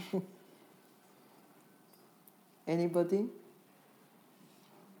 Anybody?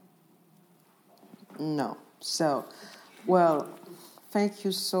 No. So, well, thank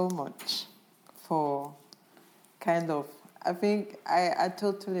you so much for I think I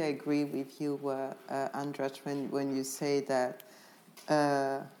totally agree with you, Andras, when you say that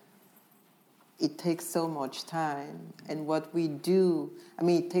it takes so much time. And what we do,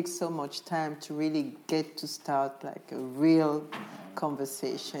 it takes so much time to really get to start like a real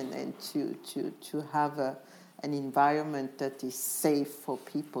conversation and to have an environment that is safe for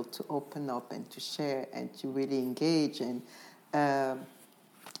people to open up and to share and to really engage. I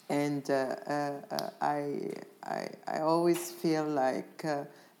always feel like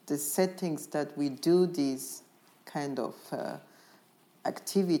the settings that we do these kind of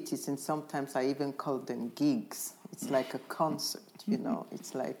activities, and sometimes I even call them gigs. It's like a concert,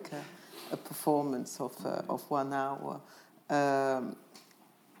 It's like a performance of 1 hour.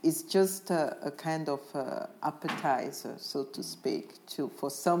 It's just a kind of appetizer, so to speak, for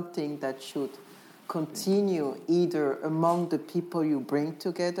something that should continue either among the people you bring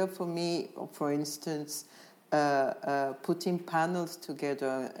together. For me, for instance, putting panels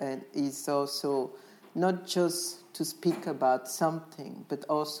together is also not just to speak about something, but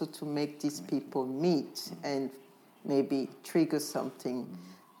also to make these people meet and maybe trigger something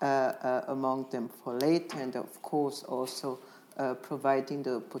among them for later, and of course also providing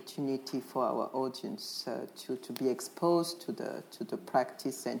the opportunity for our audience to be exposed to the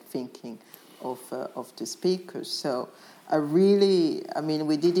practice and thinking of the speakers. So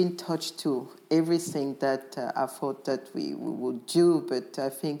we didn't touch to everything that I thought that we would do, but I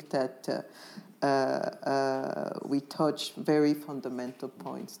think that we touched very fundamental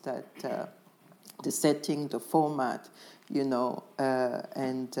points, that the setting, the format,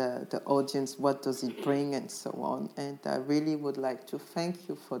 and the audience, what does it bring, and so on. And I really would like to thank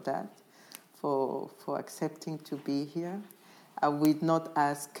you for that, for accepting to be here. I would not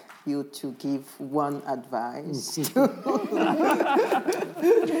ask you to give one advice. I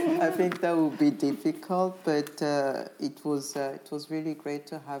think that would be difficult, but it was really great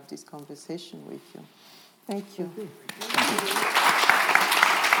to have this conversation with you. Thank you.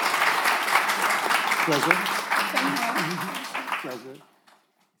 Pleasure. Pleasure.